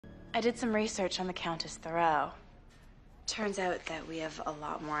I did some research on the Countess Thoreau. Turns out that we have a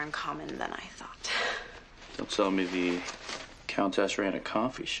lot more in common than I thought. Don't tell me the Countess ran a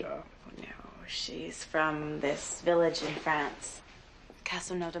coffee shop. No, she's from this village in France.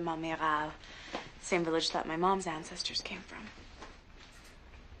 Cassonneau-de-Montmirail. Same village that my mom's ancestors came from.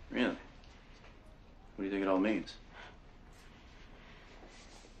 Really? What do you think it all means?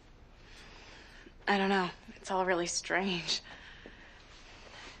 I don't know. It's all really strange.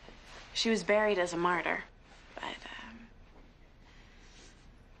 She was buried as a martyr, but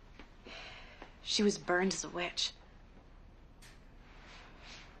she was burned as a witch.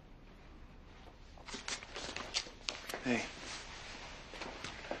 Hey,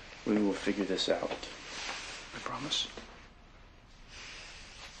 we will figure this out. I promise.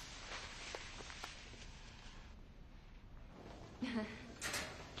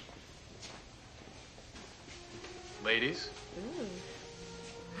 Ladies? Ooh.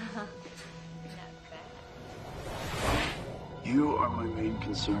 You are my main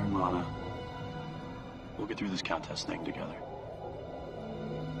concern, Lana. We'll get through this Countess thing together.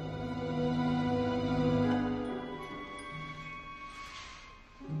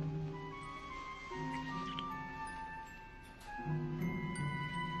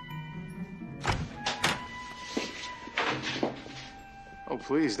 Oh,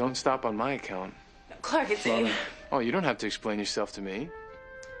 please, don't stop on my account. Clark, it's Dave. Oh, you don't have to explain yourself to me.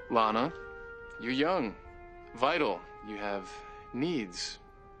 Lana, you're young, vital. You have needs.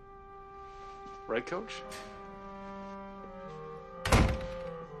 Right, Coach?